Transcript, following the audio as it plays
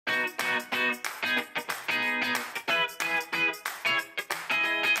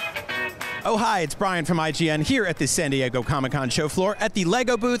Oh hi, it's Brian from IGN here at the San Diego Comic-Con show floor at the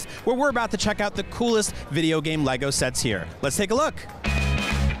LEGO booth, where we're about to check out the coolest video game LEGO sets here. Let's take a look.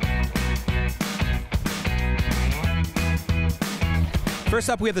 First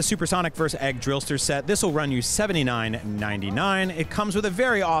up, we have the Supersonic vs. Egg Drillster set. This will run you $79.99. It comes with a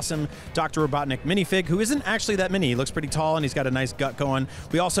very awesome Dr. Robotnik minifig, who isn't actually that mini. He looks pretty tall, and he's got a nice gut going.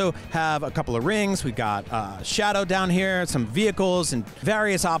 We also have a couple of rings. We've got Shadow down here, some vehicles, and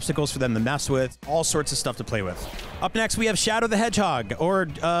various obstacles for them to mess with. All sorts of stuff to play with. Up next, we have Shadow the Hedgehog, or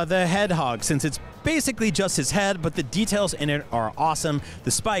the Hedgehog, since it's basically just his head, but the details in it are awesome. The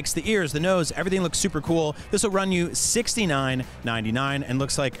spikes, the ears, the nose, everything looks super cool. This will run you $69.99 and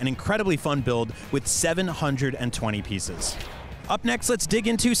looks like an incredibly fun build with 720 pieces. Up next, let's dig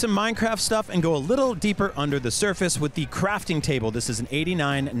into some Minecraft stuff and go a little deeper under the surface with the crafting table. This is an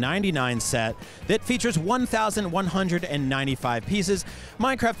 $89.99 set that features 1,195 pieces.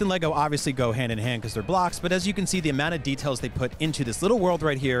 Minecraft and LEGO obviously go hand in hand because they're blocks, but as you can see, the amount of details they put into this little world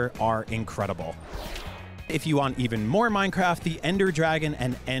right here are incredible. If you want even more Minecraft, the Ender Dragon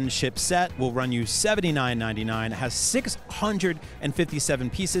and End Ship set will run you $79.99. It has 657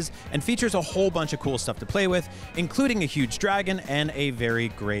 pieces and features a whole bunch of cool stuff to play with, including a huge dragon and a very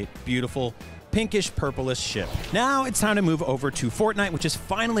great, beautiful, pinkish purplish ship. Now it's time to move over to Fortnite, which is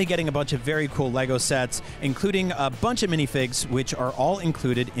finally getting a bunch of very cool LEGO sets, including a bunch of minifigs, which are all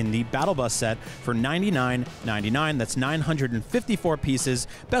included in the Battle Bus set for $99.99. That's 954 pieces.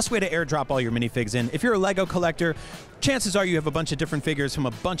 Best way to airdrop all your minifigs in. If you're a LEGO collector, chances are you have a bunch of different figures from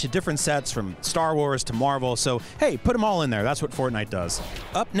a bunch of different sets, from Star Wars to Marvel, so hey, put them all in there. That's what Fortnite does.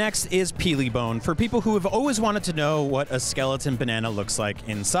 Up next is Peely Bone. For people who have always wanted to know what a skeleton banana looks like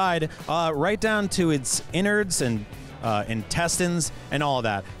inside, right down to its innards and intestines and all of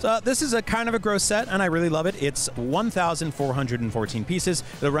that. So this is a kind of a gross set, and I really love it. It's 1,414 pieces.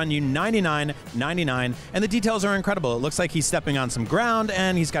 It'll run you $99.99, and the details are incredible. It looks like he's stepping on some ground,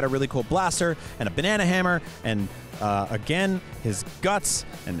 and he's got a really cool blaster and a banana hammer, and again, his guts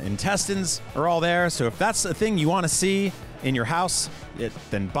and intestines are all there. So if that's a thing you want to see in your house,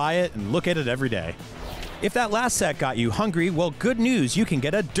 then buy it and look at it every day. If that last set got you hungry, well, good news, you can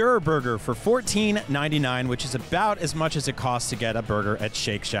get a Durr Burger for $14.99, which is about as much as it costs to get a burger at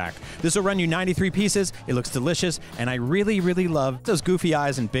Shake Shack. This will run you 93 pieces, it looks delicious, and I really, really love those goofy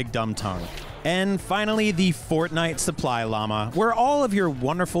eyes and big dumb tongue. And finally, the Fortnite Supply Llama, where all of your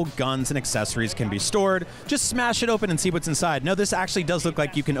wonderful guns and accessories can be stored. Just smash it open and see what's inside. No, this actually does look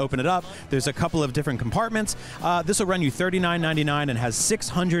like you can open it up. There's a couple of different compartments. This will run you $39.99 and has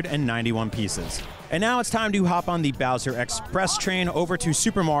 691 pieces. And now it's time to hop on the Bowser Express train over to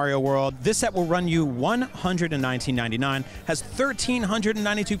Super Mario World. This set will run you $119.99, has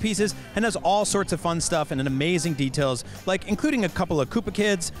 1,392 pieces, and has all sorts of fun stuff and amazing details, like including a couple of Koopa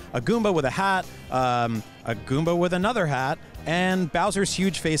Kids, a Goomba with a hat, a Goomba with another hat, and Bowser's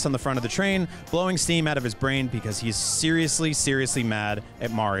huge face on the front of the train, blowing steam out of his brain because he's seriously, seriously mad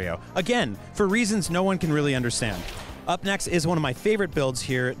at Mario. Again, for reasons no one can really understand. Up next is one of my favorite builds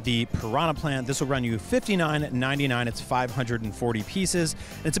here, the Piranha Plant. This will run you $59.99. It's 540 pieces.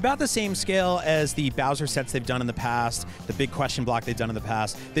 And it's about the same scale as the Bowser sets they've done in the past, the big question block they've done in the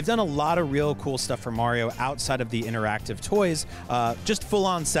past. They've done a lot of real cool stuff for Mario outside of the interactive toys, just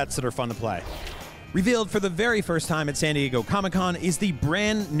full-on sets that are fun to play. Revealed for the very first time at San Diego Comic-Con is the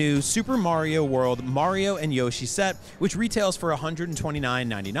brand new Super Mario World Mario and Yoshi set, which retails for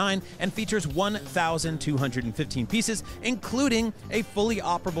 $129.99 and features 1,215 pieces, including a fully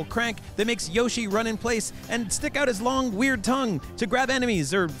operable crank that makes Yoshi run in place and stick out his long, weird tongue to grab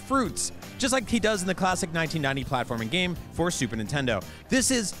enemies or fruits, just like he does in the classic 1990 platforming game for Super Nintendo.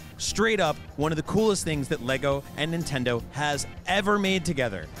 This is straight up one of the coolest things that LEGO and Nintendo has ever made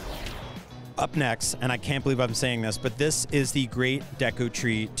together. Up next, and I can't believe I'm saying this, but this is the Great Deku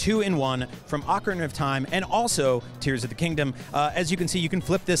Tree 2-in-1 from Ocarina of Time and also Tears of the Kingdom. As you can see, you can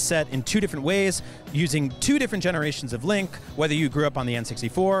flip this set in two different ways using two different generations of Link, whether you grew up on the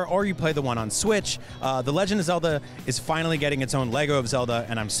N64 or you play the one on Switch. The Legend of Zelda is finally getting its own Lego of Zelda,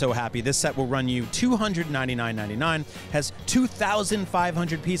 and I'm so happy. This set will run you $299.99, has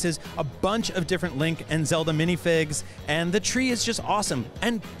 2,500 pieces, a bunch of different Link and Zelda minifigs, and the tree is just awesome.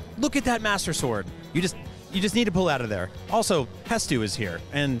 And look at that Master Sword. You just need to pull out of there. Also, Hestu is here,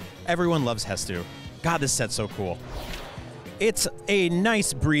 and everyone loves Hestu. God, this set's so cool. It's a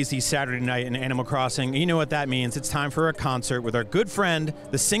nice, breezy Saturday night in Animal Crossing. You know what that means. It's time for a concert with our good friend,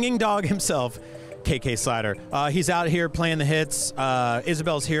 the singing dog himself, KK Slider. He's out here playing the hits.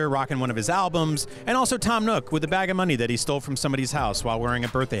 Isabel's here rocking one of his albums. And also Tom Nook with a bag of money that he stole from somebody's house while wearing a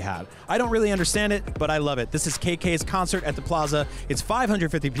birthday hat. I don't really understand it, but I love it. This is KK's concert at the Plaza. It's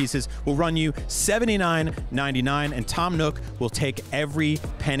 550 pieces. Will run you $79.99, and Tom Nook will take every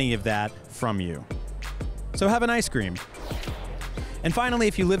penny of that from you. So have an ice cream. And finally,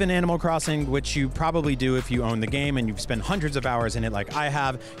 if you live in Animal Crossing, which you probably do if you own the game and you've spent hundreds of hours in it like I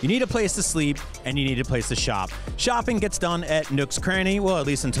have, you need a place to sleep and you need a place to shop. Shopping gets done at Nook's Cranny, well, at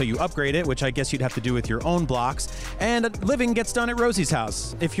least until you upgrade it, which I guess you'd have to do with your own blocks. And living gets done at Rosie's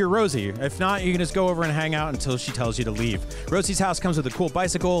house, if you're Rosie. If not, you can just go over and hang out until she tells you to leave. Rosie's house comes with a cool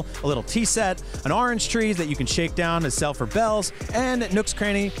bicycle, a little tea set, an orange tree that you can shake down to sell for bells, and Nook's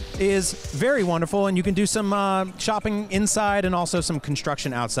Cranny is very wonderful, and you can do some shopping inside and also some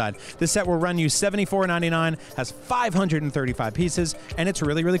construction outside. This set will run you $74.99, has 535 pieces, and it's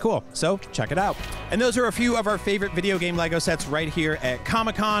really, really cool. So check it out. And those are a few of our favorite video game Lego sets right here at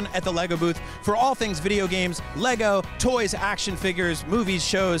Comic-Con at the Lego booth. For all things video games, Lego, toys, action figures, movies,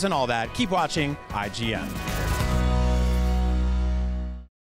 shows, and all that, keep watching IGN.